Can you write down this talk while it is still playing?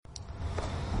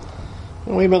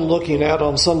We've been looking at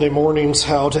on Sunday mornings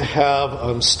how to have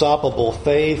unstoppable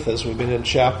faith as we've been in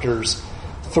chapters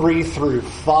 3 through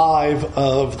 5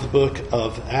 of the book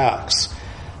of Acts.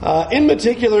 In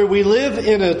particular, we live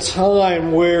in a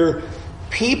time where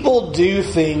people do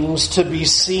things to be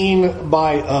seen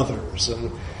by others.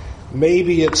 And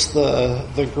maybe it's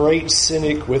the great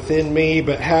cynic within me,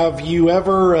 but have you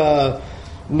ever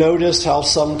noticed how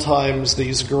sometimes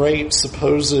these great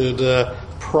supposed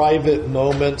private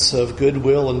moments of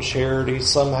goodwill and charity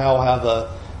somehow have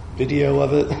a video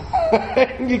of it?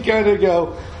 And you kind of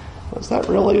go, was that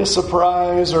really a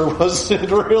surprise, or was it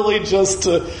really just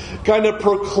to kind of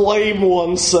proclaim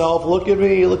oneself? Look at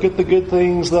me, look at the good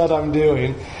things that I'm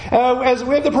doing. As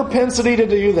we have the propensity to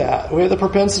do that. We have the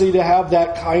propensity to have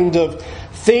that kind of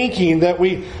thinking, that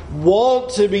we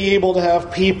want to be able to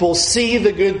have people see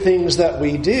the good things that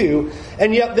we do.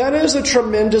 And yet that is a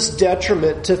tremendous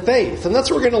detriment to faith. And that's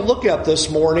what we're going to look at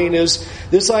this morning, is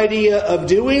this idea of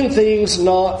doing things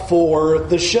not for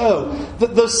the show.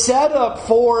 The setup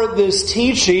for this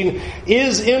teaching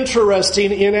is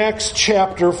interesting in Acts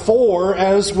chapter 4,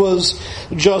 as was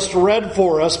just read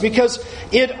for us, because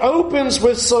it opens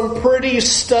with some pretty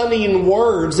stunning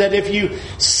words that if you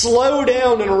slow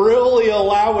down and really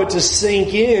allow it to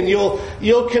sink in,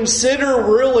 you'll consider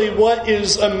really what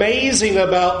is amazing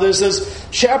about this. Is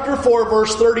chapter 4,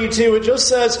 verse 32, it just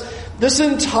says, this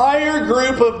entire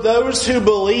group of those who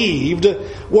believed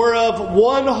were of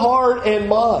one heart and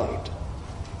mind.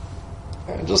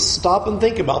 And just stop and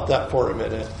think about that for a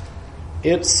minute.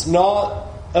 It's not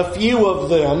a few of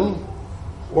them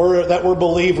that were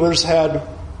believers had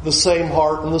the same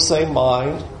heart and the same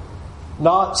mind.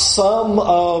 Not some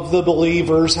of the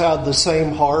believers had the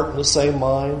same heart and the same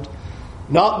mind.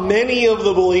 Not many of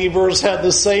the believers had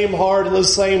the same heart and the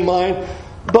same mind.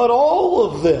 But all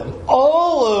of them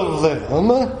are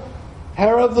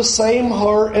of the same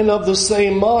heart and of the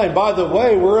same mind. By the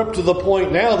way, we're up to the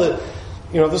point now that,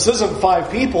 this isn't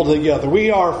 5 people together. We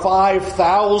are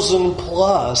 5,000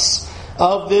 plus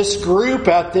of this group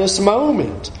at this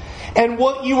moment. And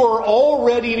what you are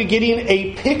already getting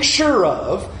a picture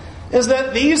of is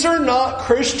that these are not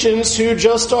Christians who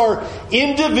just are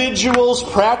individuals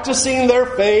practicing their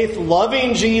faith,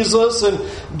 loving Jesus, and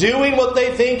doing what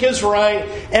they think is right.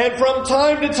 And from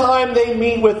time to time they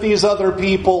meet with these other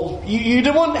people. You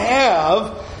don't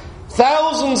have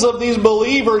thousands of these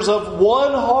believers of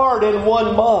one heart and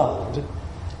one mind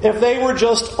if they were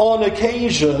just on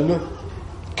occasion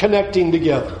connecting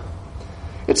together.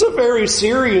 It's a very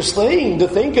serious thing to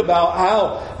think about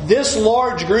how this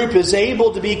large group is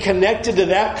able to be connected to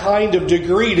that kind of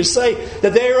degree, to say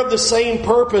that they are of the same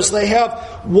purpose, they have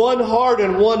one heart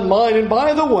and one mind. And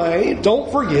by the way,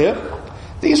 don't forget,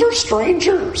 these are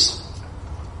strangers.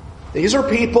 These are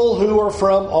people who are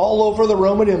from all over the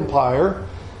Roman Empire,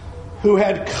 who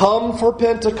had come for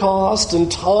Pentecost,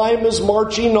 and time is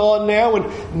marching on now, and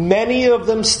many of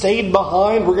them stayed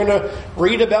behind. We're going to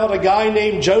read about a guy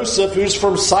named Joseph who's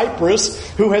from Cyprus,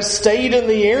 who has stayed in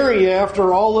the area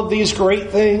after all of these great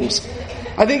things.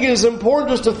 I think it is important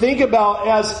just to think about,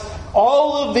 as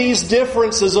all of these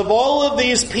differences of all of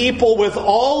these people with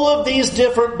all of these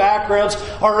different backgrounds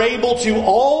are able to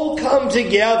all come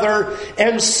together,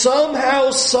 and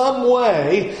somehow, some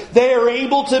way, they are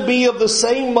able to be of the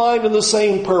same mind and the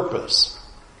same purpose.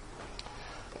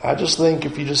 I just think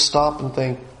if you just stop and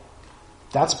think,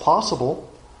 that's possible.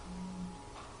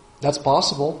 That's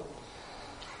possible.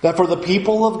 That for the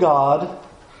people of God,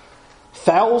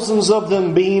 thousands of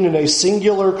them being in a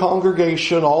singular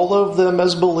congregation, all of them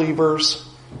as believers,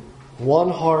 one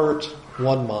heart,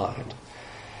 one mind.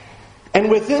 And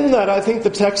within that, I think the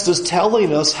text is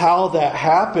telling us how that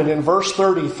happened. In verse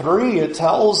 33, it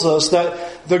tells us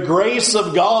that the grace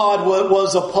of God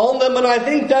was upon them. And I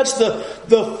think that's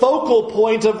the focal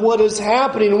point of what is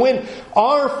happening. When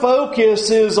our focus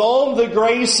is on the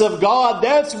grace of God,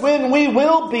 that's when we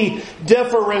will be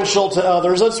deferential to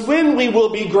others. That's when we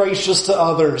will be gracious to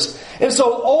others. And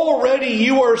so already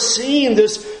you are seeing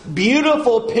this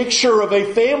beautiful picture of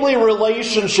a family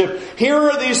relationship. Here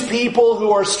are these people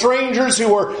who are strangers,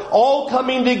 who are all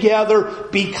coming together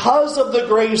because of the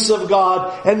grace of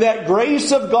God. And that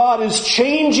grace of God is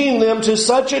changing them to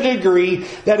such a degree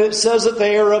that it says that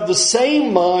they are of the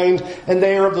same mind and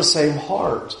they are of the same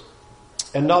heart.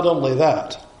 And not only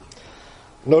that,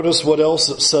 notice what else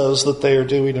it says that they are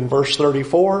doing in verse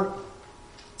 34.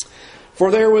 For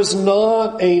there was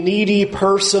not a needy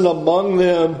person among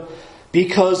them,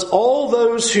 because all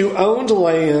those who owned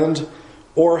land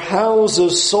or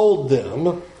houses sold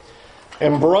them,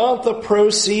 and brought the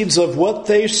proceeds of what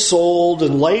they sold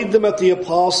and laid them at the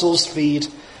apostles' feet,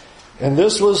 And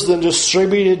this was then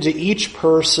distributed to each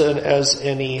person as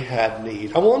any had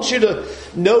need. I want you to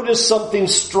notice something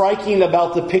striking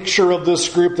about the picture of this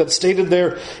group that's stated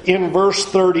there in verse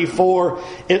 34.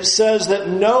 It says that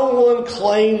no one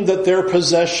claimed that their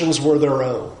possessions were their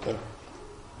own.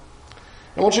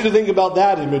 I want you to think about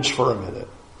that image for a minute.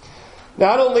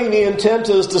 Now, I don't think the intent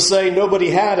is to say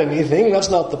nobody had anything. That's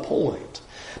not the point.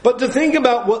 But to think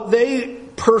about what they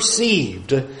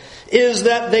perceived is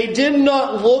that they did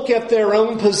not look at their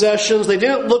own possessions. They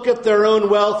didn't look at their own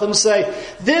wealth and say,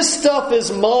 this stuff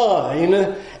is mine,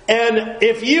 and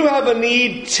if you have a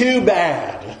need, too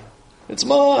bad. It's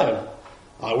mine.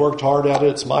 I worked hard at it.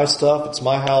 It's my stuff. It's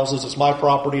my houses. It's my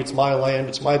property. It's my land.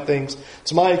 It's my things.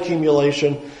 It's my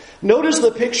accumulation. Notice the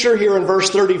picture here in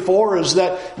verse 34 is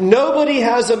that nobody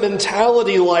has a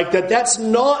mentality like that. That's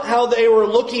not how they were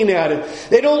looking at it.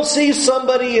 They don't see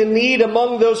somebody in need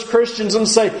among those Christians and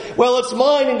say, well, it's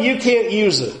mine and you can't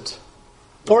use it.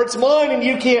 Or it's mine and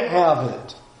you can't have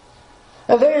it.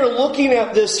 And they are looking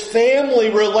at this family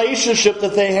relationship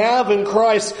that they have in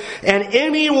Christ, and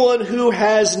anyone who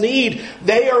has need,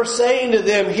 they are saying to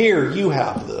them, here, you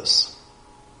have this.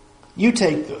 You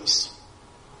take this.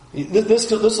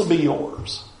 This will be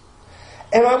yours.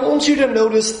 And I want you to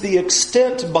notice the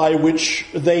extent by which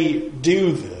they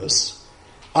do this.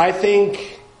 I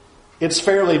think it's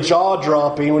fairly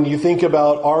jaw-dropping when you think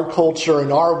about our culture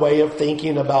and our way of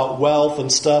thinking about wealth and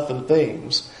stuff and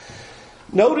things.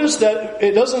 Notice that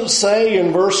it doesn't say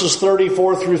in verses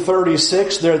 34 through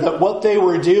 36 there that what they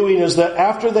were doing is that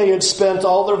after they had spent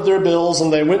all of their bills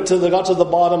and they got to the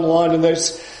bottom line and they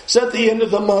said at the end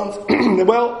of the month,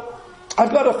 well,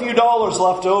 I've got a few dollars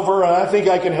left over and I think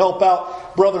I can help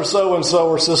out brother so-and-so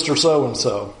or sister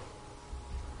so-and-so.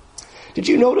 Did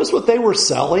you notice what they were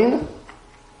selling?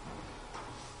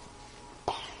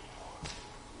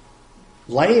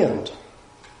 Land,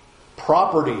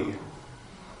 property,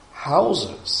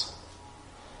 houses.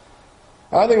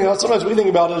 I think sometimes we think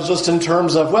about it just in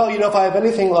terms of, well, if I have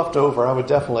anything left over, I would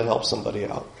definitely help somebody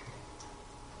out.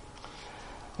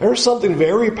 There's something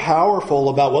very powerful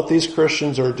about what these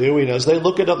Christians are doing as they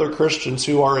look at other Christians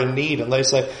who are in need and they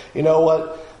say, you know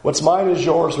what? What's mine is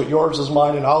yours, what yours is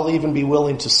mine, and I'll even be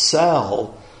willing to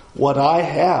sell what I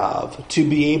have to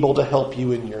be able to help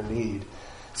you in your need.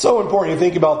 It's so important. You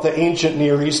think about the ancient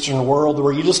Near Eastern world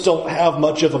where you just don't have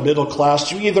much of a middle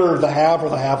class. You either are the have or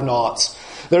the have-nots.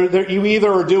 You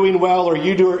either are doing well or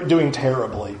you are doing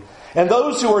terribly. And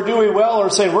those who are doing well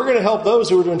are saying, we're going to help those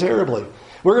who are doing terribly.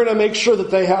 We're going to make sure that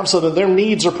they have so that their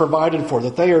needs are provided for,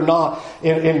 that they are not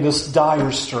in this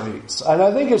dire straits. And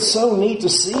I think it's so neat to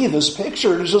see this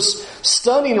picture. It's just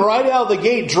stunning right out of the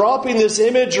gate, dropping this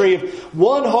imagery of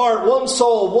one heart, one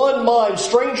soul, one mind,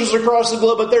 strangers across the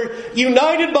globe, but they're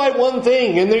united by one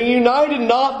thing. And they're united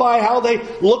not by how they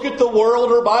look at the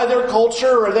world or by their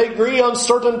culture or they agree on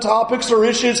certain topics or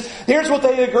issues. Here's what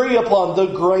they agree upon: the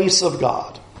grace of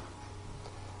God.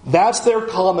 That's their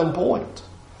common point.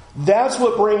 That's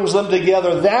what brings them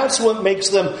together. That's what makes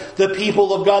them the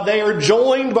people of God. They are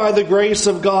joined by the grace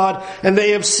of God, and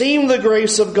they have seen the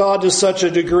grace of God to such a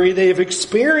degree. They have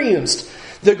experienced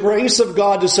the grace of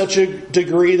God to such a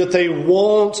degree that they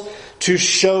want to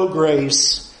show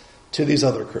grace to these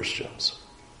other Christians.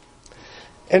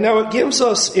 And now it gives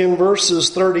us in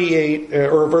verses 38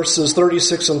 or verses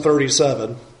 36 and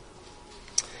 37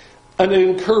 an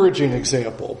encouraging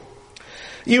example.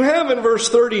 You have in verse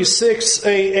 36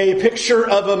 a picture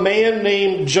of a man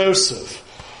named Joseph.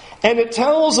 And it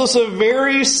tells us a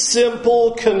very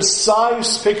simple,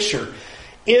 concise picture.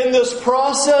 In this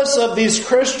process of these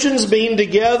Christians being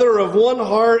together of one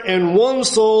heart and one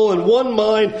soul and one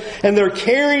mind, and they're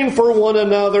caring for one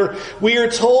another, we are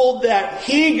told that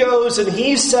he goes and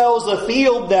he sells a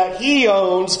field that he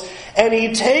owns, and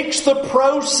he takes the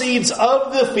proceeds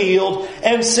of the field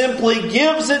and simply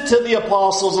gives it to the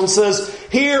apostles and says,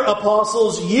 here,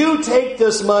 apostles, you take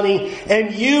this money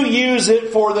and you use it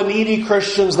for the needy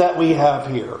Christians that we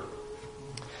have here.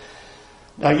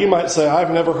 Now, you might say, I've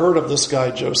never heard of this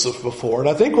guy Joseph before. And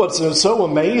I think what's so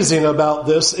amazing about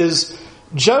this is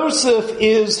Joseph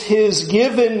is his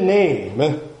given name.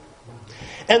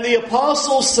 And the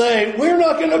apostles say, we're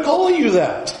not going to call you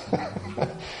that.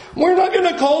 We're not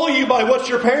going to call you by what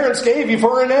your parents gave you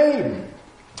for a name.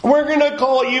 We're going to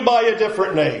call you by a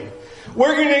different name.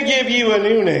 We're going to give you a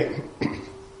new name.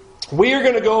 We are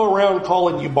going to go around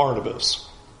calling you Barnabas.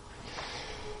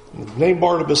 The name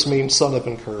Barnabas means son of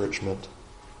encouragement.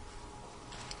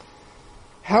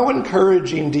 How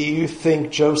encouraging do you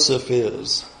think Joseph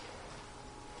is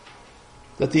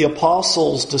that the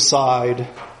apostles decide,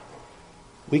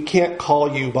 we can't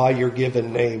call you by your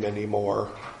given name anymore.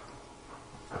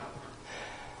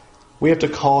 we have to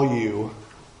call you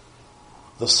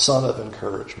the son of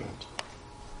encouragement.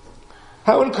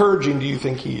 How encouraging do you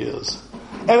think he is?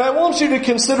 And I want you to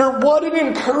consider what an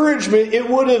encouragement it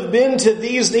would have been to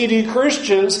these needy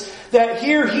Christians that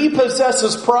here he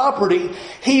possesses property,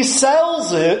 he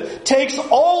sells it, takes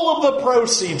all of the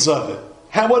proceeds of it,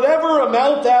 whatever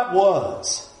amount that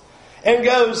was, and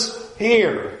goes,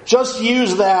 here, just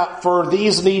use that for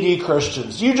these needy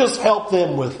Christians. You just help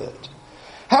them with it.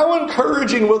 How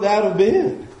encouraging would that have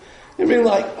been? You'd be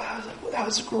like, wow, that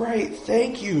was great.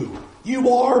 Thank you. You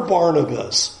are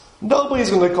Barnabas. Nobody's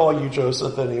going to call you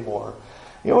Joseph anymore.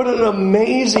 You know, what an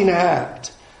amazing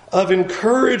act of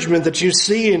encouragement that you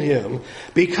see in him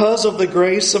because of the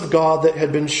grace of God that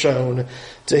had been shown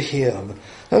to him.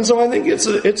 And so I think it's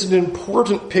an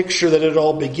important picture that it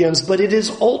all begins, but it is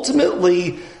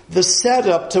ultimately the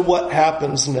setup to what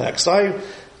happens next. I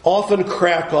often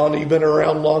crack on, you've been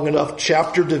around long enough,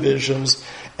 chapter divisions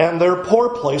and their poor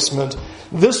placement.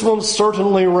 This one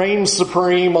certainly reigns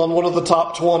supreme on one of the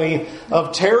top 20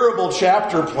 of terrible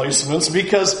chapter placements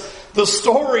because the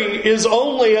story is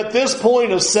only at this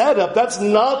point a setup. That's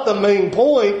not the main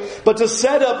point, but to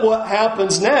set up what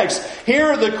happens next. Here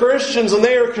are the Christians and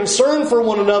they are concerned for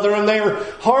one another and their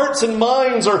hearts and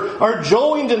minds are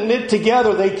joined and knit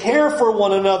together. They care for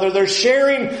one another. They're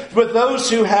sharing with those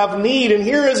who have need. And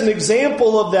here is an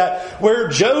example of that where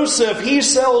Joseph, he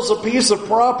sells a piece of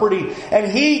property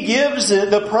and he gives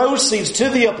the proceeds to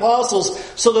the apostles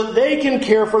so that they can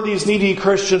care for these needy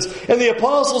Christians. And the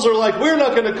apostles are like, we're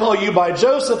not going to call you by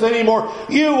Joseph anymore.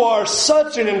 You are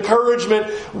such an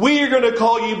encouragement. We are going to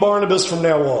call you Barnabas from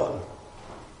now on.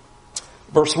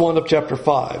 Verse 1 of chapter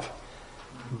 5.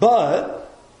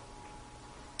 But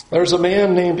there's a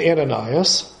man named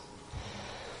Ananias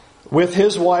with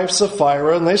his wife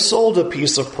Sapphira, and they sold a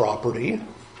piece of property.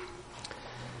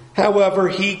 However,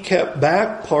 he kept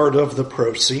back part of the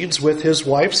proceeds with his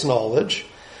wife's knowledge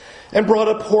and brought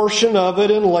a portion of it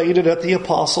and laid it at the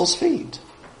apostles' feet.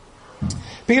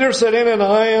 Peter said,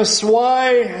 Ananias,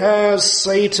 why has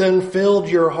Satan filled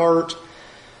your heart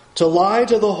to lie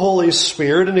to the Holy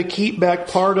Spirit and to keep back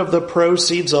part of the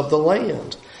proceeds of the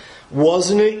land?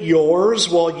 Wasn't it yours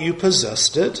while you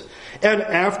possessed it? And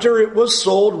after it was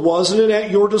sold, wasn't it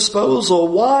at your disposal?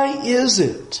 Why is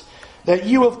it that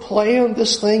you have planned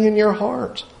this thing in your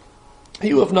heart?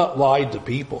 You have not lied to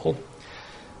people,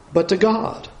 but to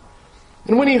God.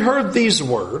 And when he heard these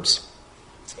words,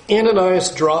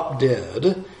 Ananias dropped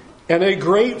dead, and a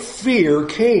great fear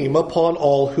came upon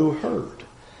all who heard.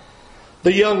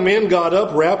 The young men got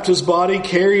up, wrapped his body,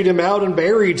 carried him out, and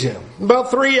buried him.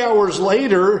 About 3 hours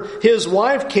later, his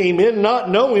wife came in, not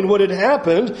knowing what had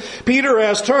happened. Peter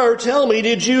asked her, tell me,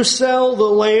 did you sell the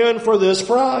land for this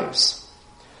price?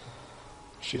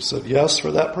 She said, yes,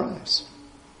 for that price.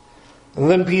 And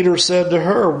then Peter said to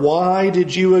her, why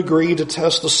did you agree to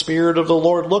test the Spirit of the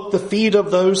Lord? Look, the feet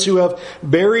of those who have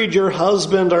buried your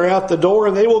husband are at the door,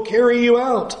 and they will carry you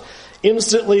out.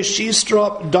 Instantly she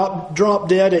dropped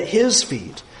dead at his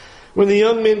feet. When the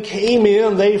young men came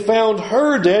in, they found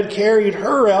her dead, carried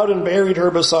her out, and buried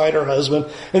her beside her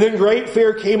husband. And then great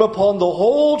fear came upon the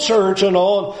whole church and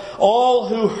on all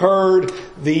who heard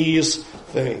these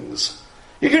things.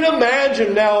 You can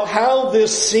imagine now how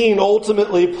this scene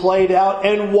ultimately played out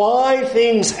and why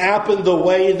things happened the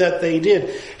way that they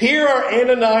did. Here are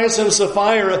Ananias and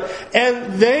Sapphira,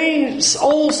 and they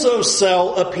also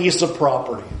sell a piece of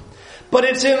property. But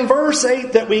it's in verse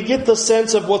 8 that we get the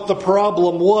sense of what the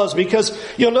problem was, because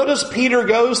you'll notice Peter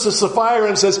goes to Sapphira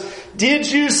and says,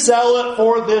 did you sell it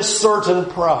for this certain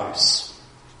price?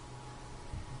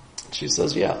 She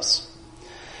says, yes.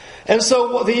 And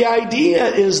so the idea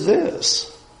is this,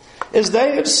 is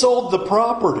they had sold the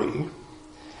property,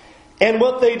 and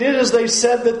what they did is they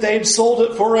said that they'd sold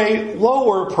it for a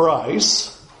lower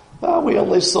price. Well, we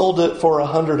only sold it for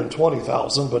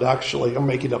 $120,000, but actually, I'm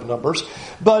making up numbers,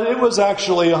 but it was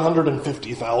actually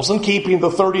 $150,000, keeping the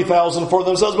 $30,000 for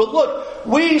themselves. But look,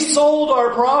 we sold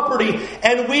our property,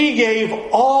 and we gave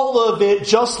all of it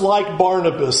just like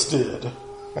Barnabas did.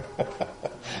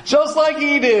 Just like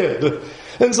he did.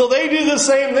 And so they do the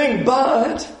same thing,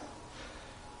 but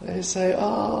they say,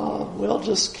 we'll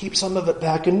just keep some of it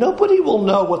back, and nobody will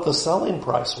know what the selling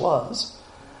price was.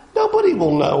 Nobody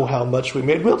will know how much we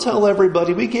made. We'll tell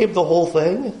everybody we gave the whole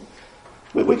thing.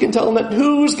 We can tell them that.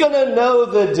 Who's going to know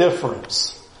the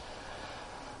difference?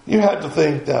 You had to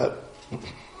think that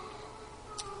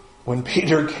when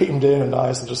Peter came to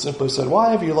Ananias and just simply said,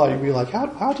 why have you lied? You'd be like,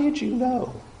 how did you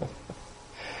know?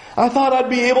 I thought I'd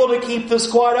be able to keep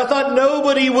this quiet. I thought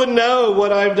nobody would know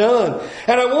what I've done.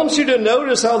 And I want you to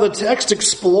notice how the text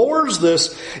explores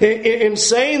this in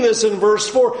saying this in verse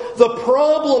 4. The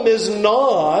problem is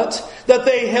not that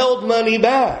they held money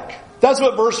back. That's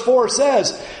what verse 4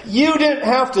 says. You didn't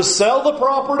have to sell the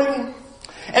property.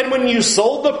 And when you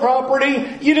sold the property,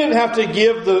 you didn't have to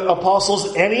give the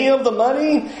apostles any of the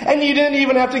money. And you didn't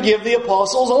even have to give the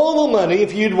apostles all the money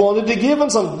if you'd wanted to give them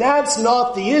some. That's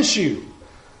not the issue.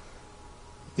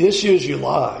 The issue is you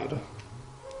lied.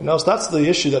 You notice that's the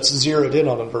issue that's zeroed in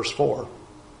on in verse 4.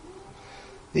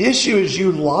 The issue is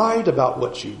you lied about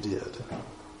what you did.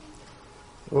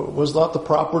 Was not the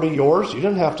property yours? You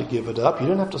didn't have to give it up. You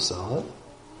didn't have to sell it.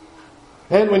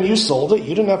 And when you sold it,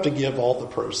 you didn't have to give all the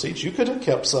proceeds. You could have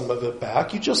kept some of it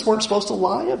back. You just weren't supposed to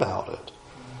lie about it.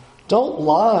 Don't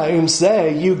lie and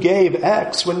say you gave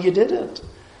X when you didn't.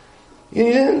 You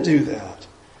didn't do that.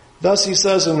 Thus he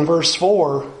says in verse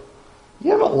 4,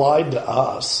 you haven't lied to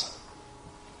us.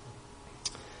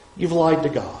 You've lied to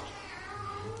God.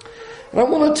 And I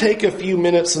want to take a few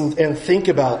minutes and think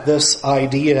about this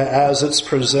idea as it's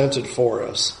presented for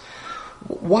us.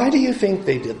 Why do you think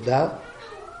they did that?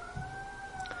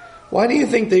 Why do you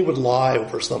think they would lie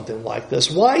over something like this?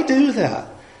 Why do that?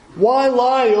 Why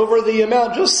lie over the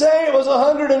amount? Just say it was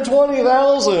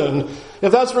 120,000,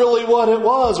 if that's really what it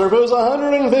was, or if it was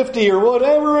 150 or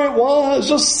whatever it was.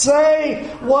 Just say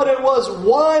what it was.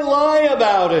 Why lie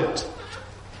about it?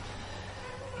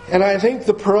 And I think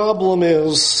the problem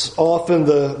is often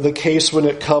the case when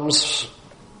it comes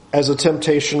as a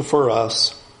temptation for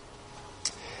us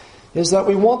is that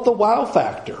we want the wow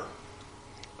factor.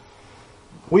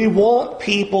 We want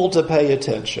people to pay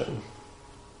attention.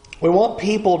 We want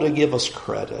people to give us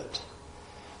credit.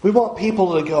 We want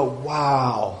people to go,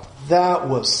 wow, that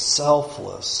was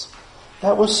selfless.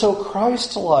 That was so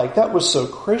Christ-like. That was so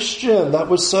Christian. That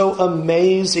was so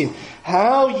amazing.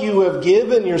 How you have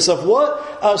given yourself.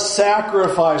 What a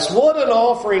sacrifice. What an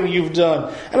offering you've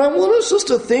done. And I want us just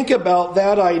to think about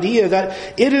that idea that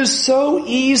it is so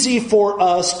easy for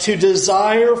us to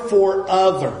desire for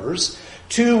others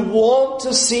to want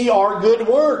to see our good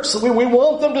works. We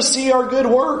want them to see our good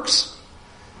works.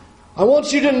 I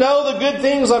want you to know the good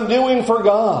things I'm doing for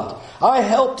God. I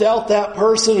helped out that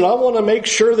person and I want to make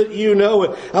sure that you know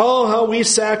it. Oh, how we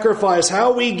sacrifice,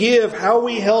 how we give, how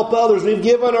we help others. We've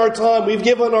given our time, we've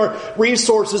given our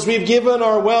resources, we've given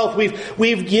our wealth,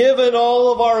 we've given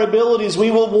all of our abilities.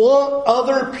 We will want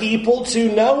other people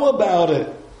to know about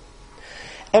it.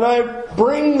 And I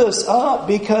bring this up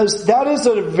because that is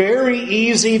a very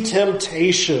easy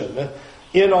temptation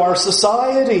in our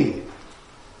society.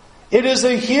 It is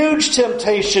a huge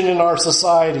temptation in our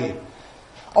society.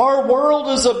 Our world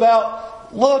is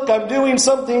about, look, I'm doing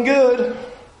something good.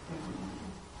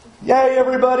 Yay,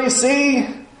 everybody, see?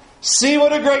 See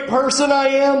what a great person I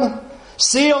am?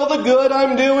 See all the good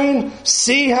I'm doing?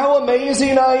 See how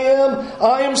amazing I am?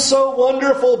 I am so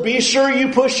wonderful. Be sure you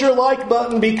push your like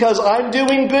button because I'm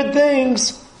doing good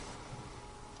things.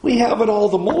 We have it all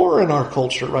the more in our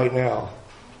culture right now.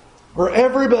 Where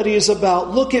everybody is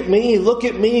about, look at me, look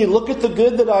at me, look at the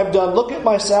good that I've done, look at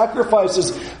my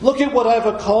sacrifices, look at what I've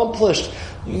accomplished,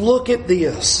 look at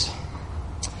this.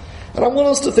 And I want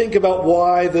us to think about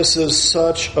why this is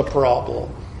such a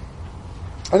problem.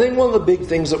 I think one of the big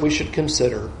things that we should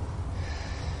consider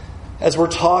as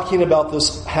we're talking about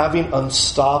this having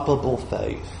unstoppable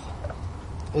faith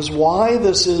is why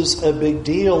this is a big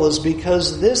deal is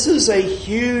because this is a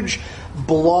huge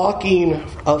blocking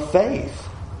of faith.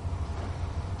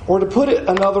 Or to put it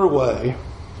another way,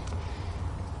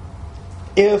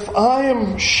 if I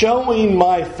am showing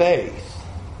my faith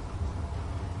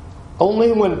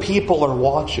only when people are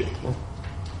watching,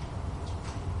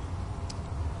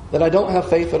 then I don't have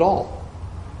faith at all.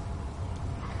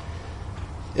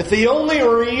 If the only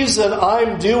reason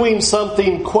I'm doing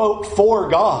something, quote, for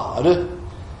God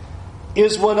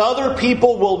is when other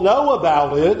people will know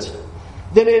about it,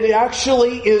 then it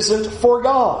actually isn't for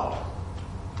God.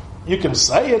 You can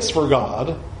say it's for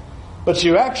God, but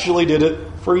you actually did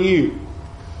it for you.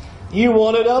 You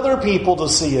wanted other people to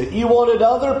see it. You wanted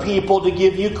other people to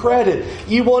give you credit.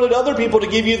 You wanted other people to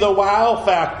give you the wow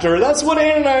factor. That's what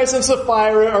Ananias and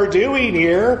Sapphira are doing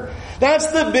here.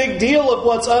 That's the big deal of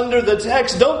what's under the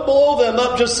text. Don't blow them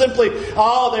up just simply,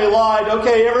 oh, they lied.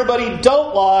 Okay, everybody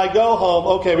don't lie. Go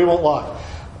home. Okay, we won't lie.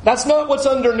 That's not what's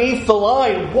underneath the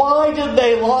line. Why did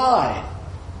they lie?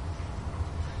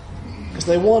 Because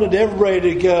they wanted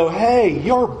everybody to go, hey,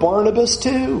 you're Barnabas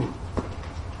too.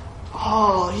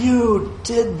 Oh, you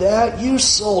did that. You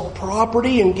sold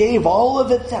property and gave all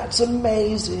of it. That's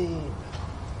amazing.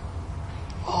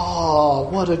 Oh,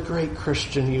 what a great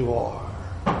Christian you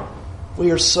are.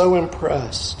 We are so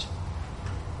impressed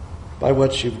by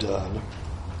what you've done.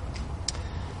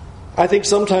 I think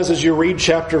sometimes as you read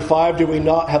chapter 5, do we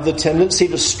not have the tendency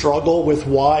to struggle with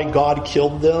why God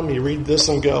killed them? You read this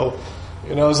and go,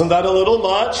 isn't that a little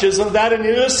much? Isn't that an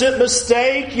innocent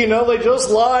mistake? They just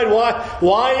lied.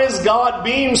 Why is God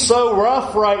being so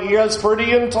rough right here? It's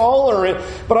pretty intolerant.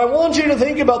 But I want you to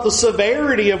think about the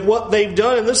severity of what they've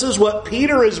done. And this is what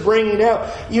Peter is bringing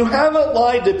out. You haven't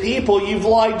lied to people. You've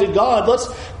lied to God. Let's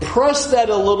press that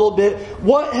a little bit.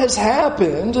 What has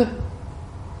happened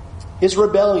is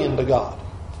rebellion to God.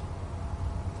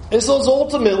 This is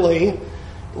ultimately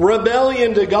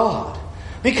rebellion to God.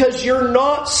 Because you're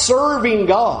not serving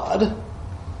God.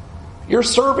 You're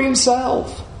serving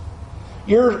self.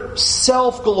 You're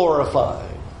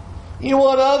self-glorifying. You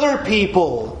want other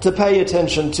people to pay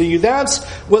attention to you. That's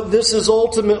what this is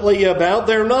ultimately about.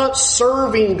 They're not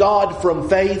serving God from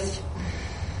faith.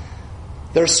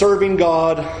 They're serving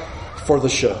God for the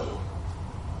show.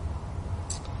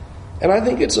 And I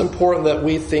think it's important that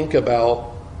we think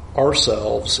about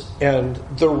ourselves and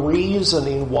the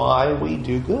reasoning why we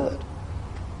do good.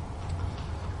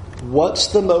 What's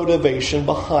the motivation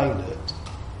behind it?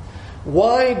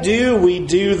 Why do we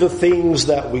do the things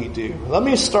that we do? Let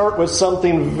me start with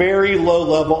something very low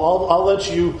level. I'll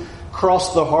let you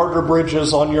cross the harder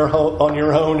bridges on your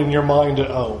own in your mind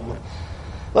at home.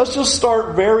 Let's just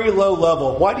start very low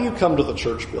level. Why do you come to the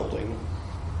church building?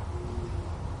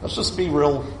 Let's just be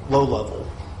real low level.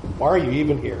 Why are you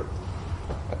even here?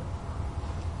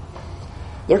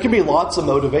 There can be lots of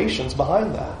motivations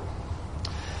behind that.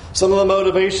 Some of the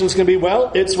motivations can be,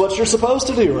 it's what you're supposed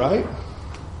to do, right?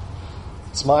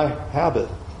 It's my habit.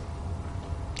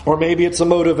 Or maybe it's a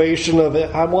motivation of,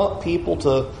 I want people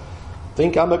to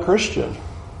think I'm a Christian.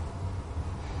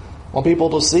 I want people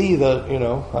to see that,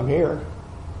 I'm here.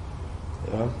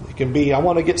 It can be, I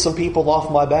want to get some people off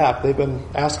my back. They've been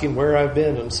asking where I've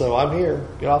been, and so I'm here.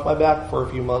 Get off my back for a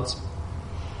few months.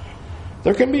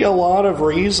 There can be a lot of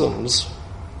reasons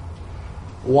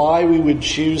why we would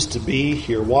choose to be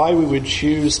here, why we would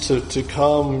choose to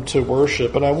come to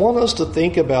worship. And I want us to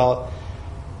think about,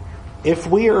 if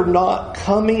we are not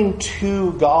coming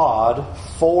to God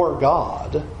for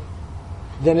God,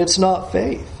 then it's not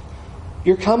faith.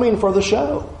 You're coming for the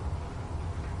show.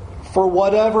 For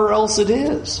whatever else it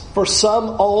is. For some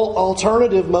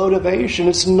alternative motivation.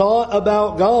 It's not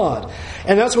about God.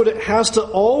 And that's what it has to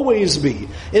always be.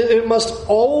 It must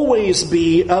always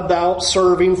be about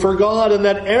serving for God. And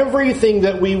that everything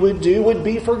that we would do would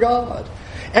be for God.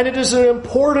 And it is an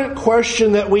important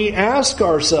question that we ask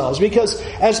ourselves. Because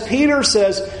as Peter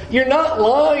says, you're not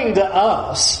lying to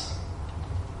us.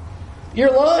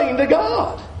 You're lying to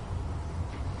God.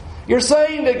 You're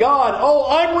saying to God,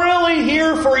 I'm really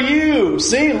here for you.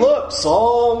 See, look,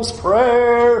 Psalms,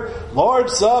 prayer,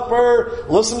 Lord's Supper,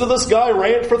 listen to this guy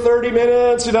rant for 30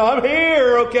 minutes. I'm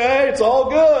here, okay? It's all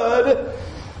good.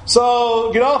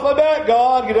 So get off my back,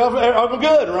 God. Get off. I'm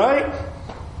good, right?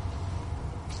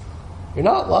 You're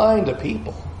not lying to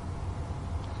people.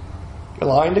 You're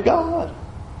lying to God.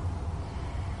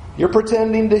 You're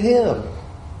pretending to Him.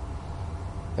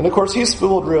 And of course, He's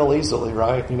fooled real easily,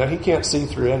 right? He can't see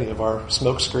through any of our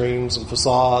smoke screens and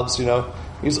facades,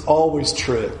 He's always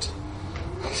tricked.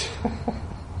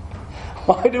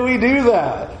 Why do we do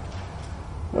that?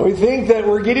 We think that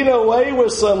we're getting away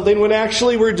with something when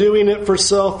actually we're doing it for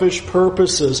selfish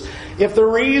purposes. If the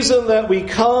reason that we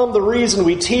come, the reason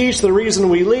we teach, the reason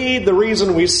we lead, the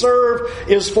reason we serve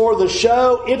is for the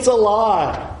show, it's a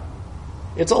lie.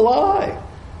 It's a lie.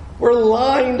 We're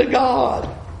lying to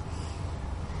God.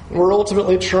 We're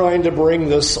ultimately trying to bring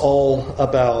this all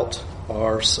about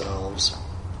ourselves.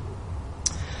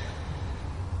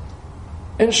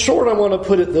 In short, I want to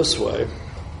put it this way.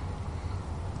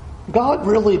 God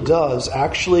really does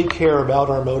actually care about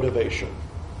our motivation.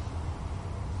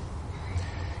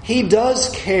 He does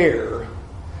care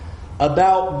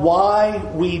about why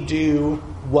we do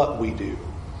what we do.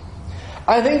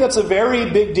 I think that's a very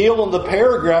big deal in the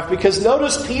paragraph, because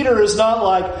notice Peter is not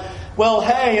like, well,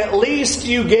 hey, at least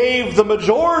you gave the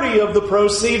majority of the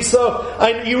proceeds, so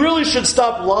you really should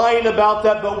stop lying about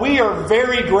that, but we are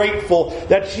very grateful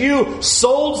that you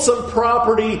sold some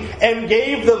property and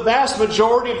gave the vast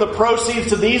majority of the proceeds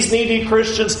to these needy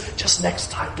Christians. Just next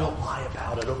time, don't lie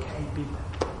about it, okay?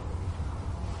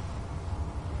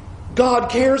 God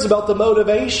cares about the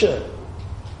motivation.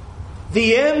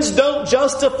 The ends don't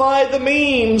justify the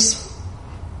means.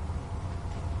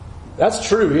 That's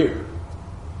true here.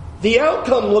 The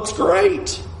outcome looks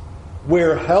great.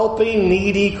 We're helping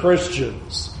needy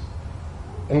Christians.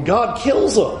 And God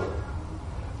kills them.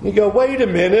 You go, wait a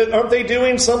minute, aren't they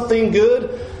doing something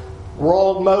good?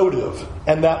 Wrong motive,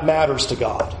 and that matters to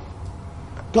God.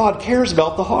 God cares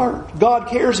about the heart. God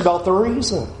cares about the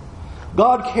reason.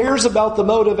 God cares about the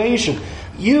motivation.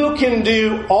 You can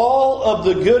do all of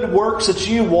the good works that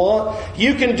you want.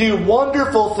 You can do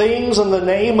wonderful things in the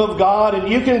name of God,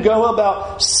 and you can go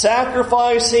about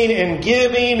sacrificing and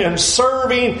giving and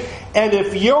serving. And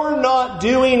if you're not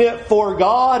doing it for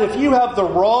God, if you have the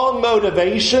wrong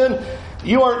motivation,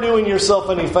 you aren't doing yourself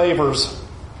any favors.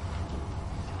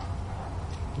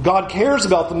 God cares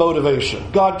about the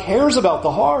motivation. God cares about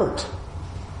the heart.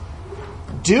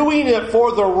 Doing it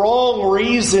for the wrong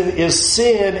reason is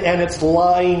sin, and it's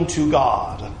lying to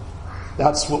God.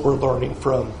 That's what we're learning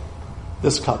from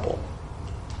this couple.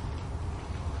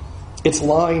 It's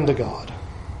lying to God.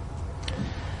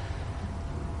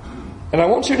 And I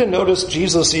want you to notice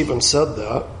Jesus even said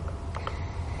that.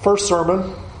 First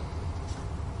sermon.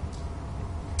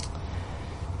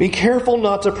 Be careful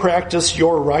not to practice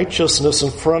your righteousness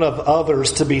in front of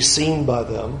others to be seen by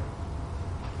them.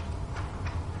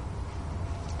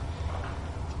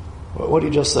 What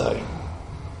did he just say?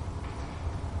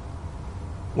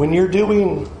 When you're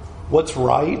doing what's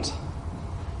right,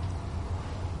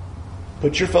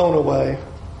 put your phone away.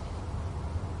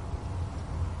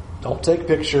 Don't take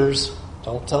pictures.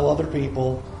 Don't tell other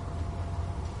people.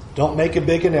 Don't make a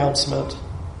big announcement.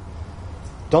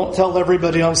 Don't tell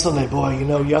everybody on Sunday, boy,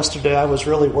 yesterday I was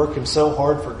really working so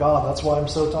hard for God. That's why I'm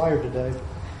so tired today.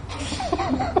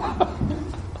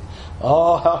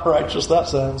 Oh, how righteous that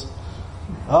sounds.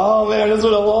 Oh man, it's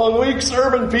been a long week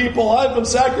serving people. I've been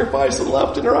sacrificing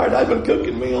left and right. I've been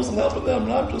cooking meals and helping them,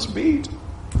 and I'm just beat.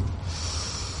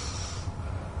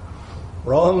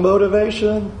 Wrong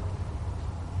motivation.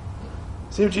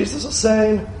 See what Jesus is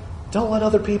saying? Don't let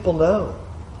other people know.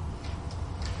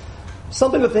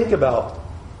 Something to think about.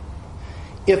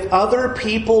 If other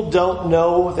people don't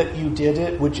know that you did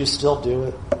it, would you still do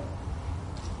it?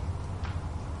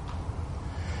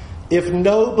 If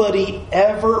nobody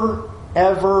ever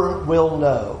will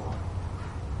know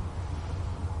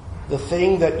the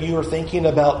thing that you are thinking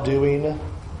about doing,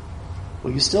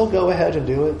 will you still go ahead and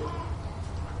do it?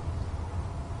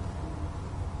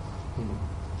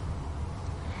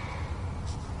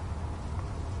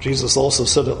 Jesus also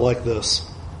said it like this.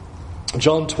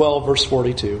 John 12, verse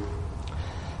 42.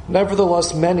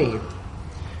 Nevertheless, many,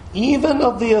 even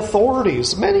of the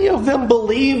authorities, many of them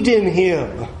believed in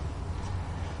him.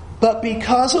 But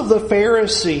because of the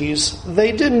Pharisees,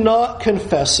 they did not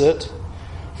confess it,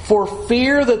 for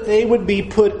fear that they would be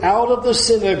put out of the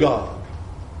synagogue.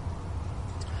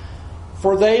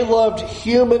 For they loved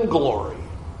human glory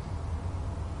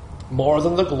more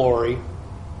than the glory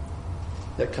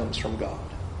that comes from God.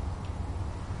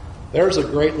 There's a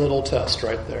great little test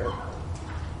right there.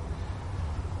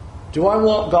 Do I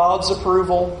want God's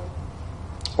approval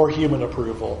or human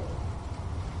approval?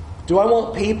 Do I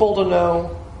want people to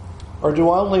know, or do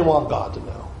I only want God to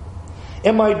know?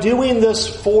 Am I doing this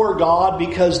for God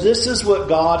because this is what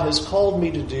God has called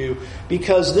me to do?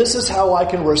 Because this is how I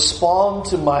can respond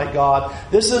to my God.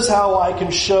 This is how I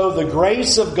can show the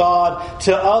grace of God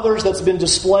to others that's been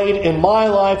displayed in my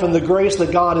life and the grace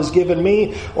that God has given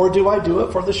me? Or do I do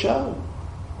it for the show?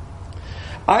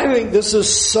 I think this is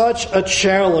such a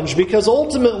challenge, because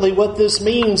ultimately what this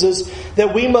means is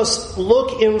that we must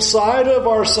look inside of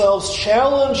ourselves,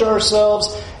 challenge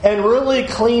ourselves, and really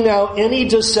clean out any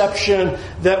deception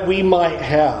that we might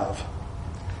have.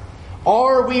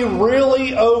 Are we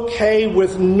really okay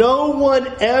with no one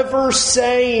ever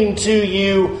saying to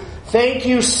you, thank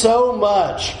you so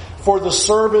much for the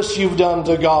service you've done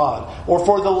to God, or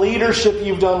for the leadership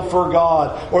you've done for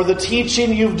God, or the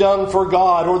teaching you've done for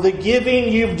God, or the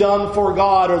giving you've done for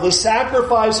God, or the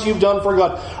sacrifice you've done for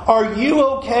God? Are you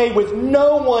okay with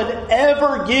no one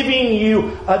ever giving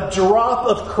you a drop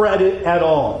of credit at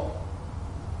all?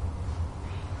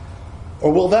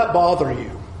 Or will that bother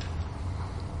you?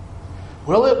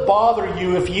 Will it bother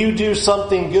you if you do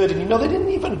something good and they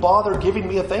didn't even bother giving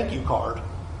me a thank you card?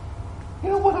 You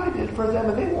know what I did for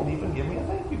them, and they won't even give me a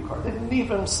thank you card. They didn't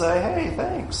even say, hey,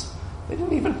 thanks. They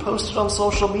didn't even post it on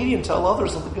social media and tell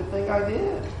others of the good thing I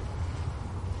did.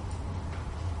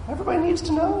 Everybody needs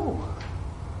to know.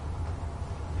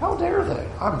 How dare they?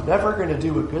 I'm never going to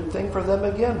do a good thing for them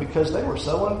again because they were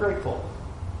so ungrateful.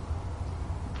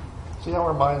 See how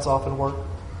our minds often work?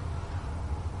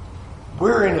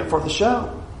 We're in it for the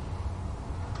show.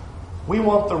 We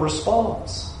want the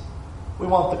response. We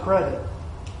want the credit.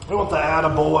 We want the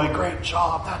attaboy, great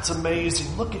job, that's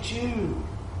amazing, look at you.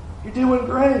 You're doing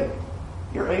great.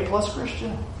 You're A+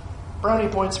 Christian. Brownie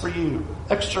points for you.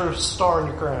 Extra star in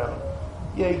your crown.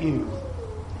 Yay, you.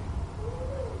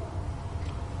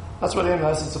 That's what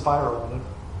Ananias and Sapphira wanted.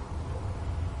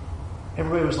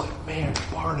 Everybody was like, man,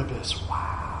 Barnabas,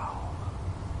 wow.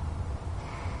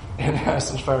 Ananias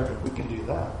and Sapphira go, we can do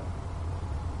that.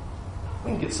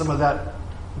 We can get some of that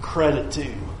credit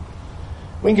too.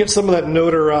 We can get some of that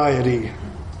notoriety.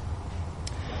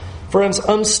 Friends,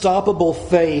 unstoppable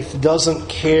faith doesn't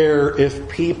care if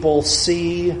people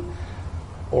see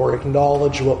or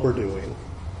acknowledge what we're doing.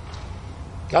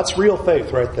 That's real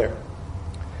faith right there.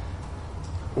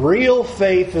 Real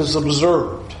faith is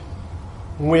observed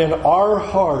when our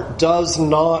heart does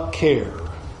not care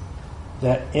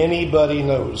that anybody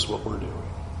knows what we're doing.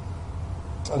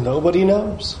 And nobody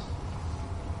knows.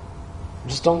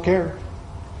 Just don't care.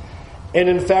 And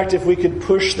in fact, if we could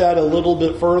push that a little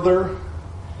bit further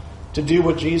to do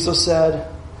what Jesus said,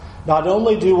 not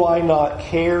only do I not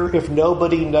care if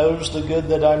nobody knows the good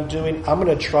that I'm doing, I'm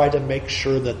going to try to make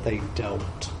sure that they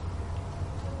don't.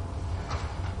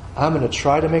 I'm going to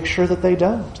try to make sure that they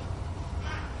don't.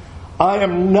 I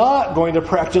am not going to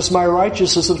practice my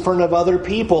righteousness in front of other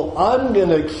people. I'm going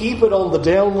to keep it on the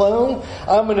down low.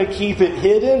 I'm going to keep it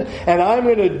hidden. And I'm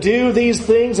going to do these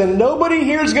things. And nobody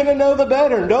here is going to know the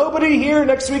better. Nobody here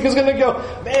next week is going to go,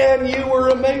 man, you were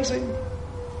amazing.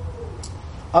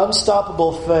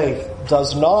 Unstoppable faith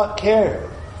does not care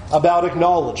about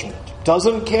acknowledgement.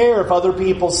 Doesn't care if other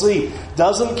people see.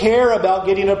 Doesn't care about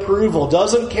getting approval.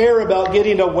 Doesn't care about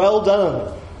getting a well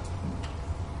done.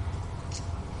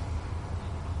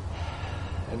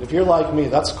 And if you're like me,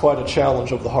 that's quite a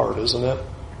challenge of the heart, isn't it?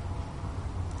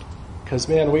 Because,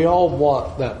 man, we all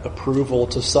want that approval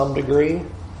to some degree.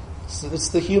 It's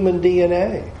the human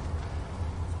DNA.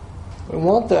 We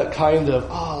want that kind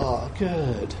of,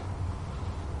 good.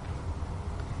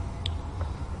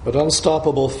 But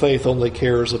unstoppable faith only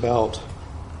cares about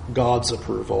God's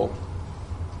approval.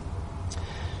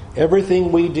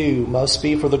 Everything we do must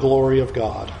be for the glory of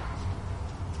God.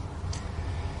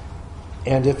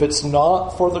 And if it's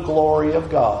not for the glory of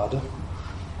God,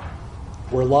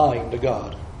 we're lying to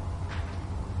God.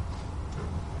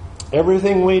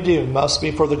 Everything we do must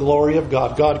be for the glory of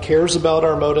God. God cares about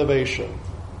our motivation.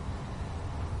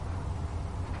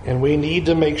 And we need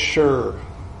to make sure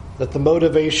that the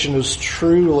motivation is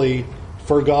truly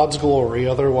for God's glory,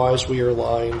 otherwise we are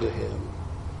lying to Him.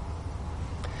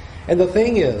 And the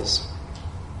thing is,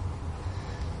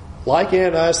 like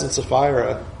Ananias and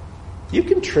Sapphira, you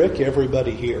can trick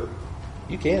everybody here.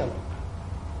 You can.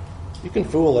 You can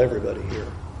fool everybody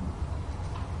here.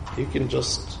 You can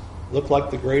just look like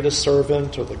the greatest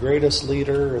servant or the greatest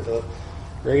leader or the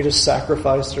greatest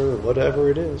sacrificer or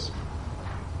whatever it is.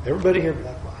 Everybody here be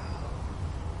like, wow.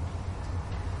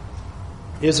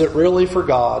 Is it really for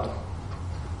God?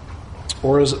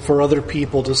 Or is it for other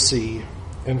people to see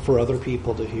and for other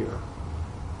people to hear?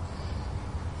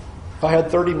 If I had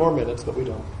 30 more minutes, but we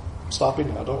don't. I'm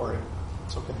stopping now, don't worry.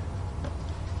 It's okay.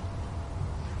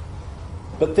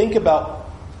 But think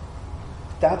about,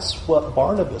 that's what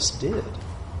Barnabas did.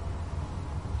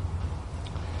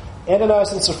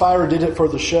 Ananias and Sapphira did it for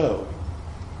the show.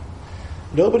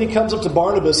 Nobody comes up to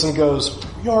Barnabas and goes,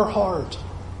 your heart,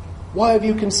 why have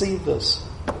you conceived this?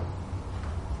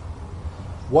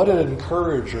 What an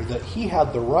encourager that he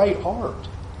had the right heart.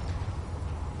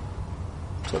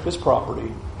 Took his property,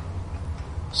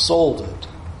 sold it,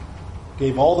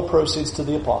 gave all the proceeds to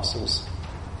the apostles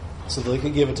so they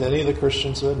could give it to any of the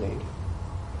Christians who had need.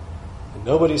 And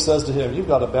nobody says to him, you've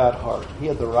got a bad heart. He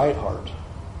had the right heart.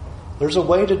 There's a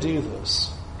way to do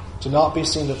this, to not be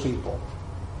seen of people.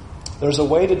 There's a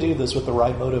way to do this with the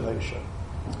right motivation.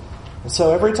 And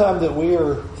so every time that we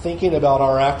are thinking about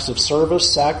our acts of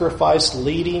service, sacrifice,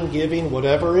 leading, giving,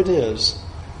 whatever it is,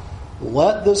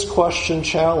 let this question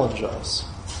challenge us.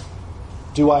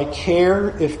 Do I care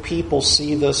if people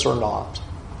see this or not?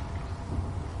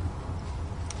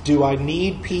 Do I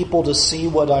need people to see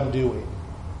what I'm doing?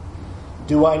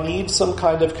 Do I need some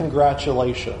kind of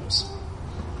congratulations?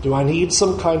 Do I need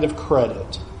some kind of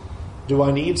credit? Do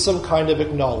I need some kind of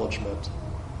acknowledgement?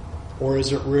 Or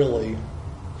is it really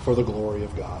for the glory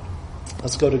of God?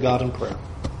 Let's go to God in prayer.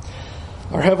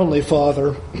 Our Heavenly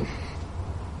Father,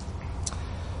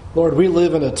 Lord, we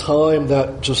live in a time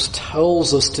that just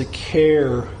tells us to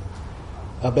care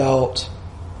about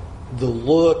the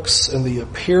looks and the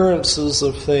appearances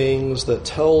of things, that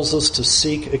tells us to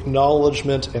seek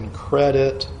acknowledgement and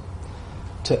credit,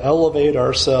 to elevate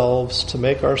ourselves, to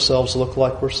make ourselves look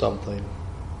like we're something.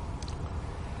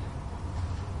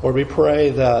 Lord, we pray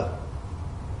that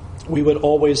we would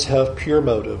always have pure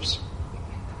motives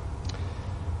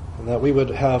and that we would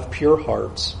have pure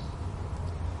hearts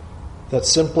that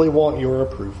simply want your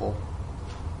approval.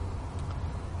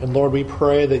 And Lord, we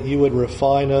pray that you would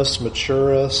refine us,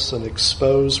 mature us, and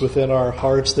expose within our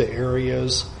hearts the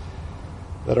areas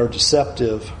that are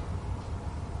deceptive,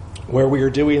 where we are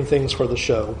doing things for the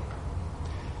show,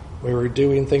 where we're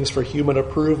doing things for human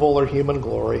approval or human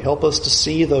glory. Help us to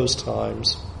see those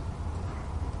times.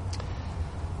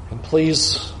 And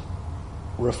please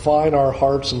refine our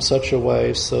hearts in such a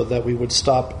way so that we would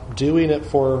stop doing it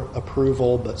for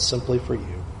approval, but simply for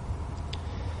you.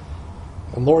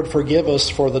 And Lord, forgive us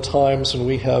for the times when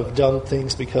we have done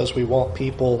things because we want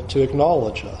people to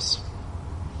acknowledge us.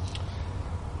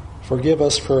 Forgive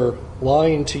us for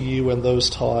lying to you in those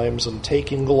times and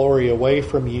taking glory away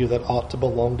from you that ought to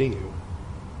belong to you.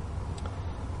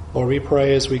 Lord, we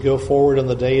pray as we go forward in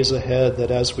the days ahead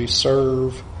that as we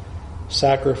serve,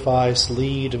 sacrifice,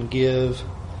 lead, and give,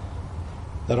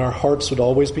 that our hearts would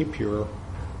always be pure,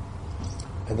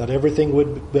 and that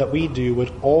everything that we do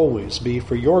would always be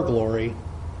for your glory,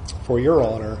 for your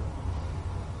honor,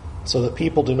 so that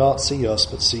people do not see us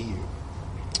but see you.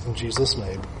 In Jesus'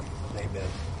 name, amen.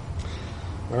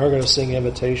 We are going to sing an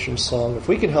invitation song. If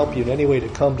we can help you in any way to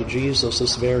come to Jesus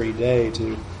this very day,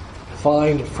 to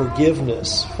find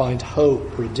forgiveness, find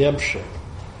hope, redemption,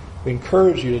 we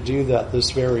encourage you to do that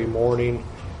this very morning.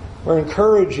 We're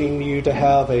encouraging you to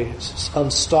have a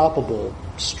unstoppable,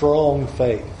 strong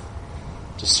faith,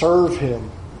 to serve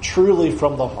him truly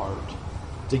from the heart,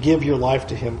 to give your life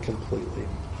to him completely.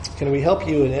 Can we help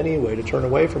you in any way to turn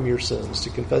away from your sins, to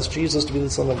confess Jesus to be the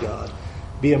Son of God,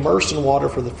 be immersed in water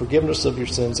for the forgiveness of your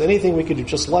sins? Anything we can do,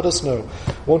 just let us know.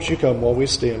 Won't you come while we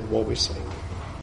stand, while we sing?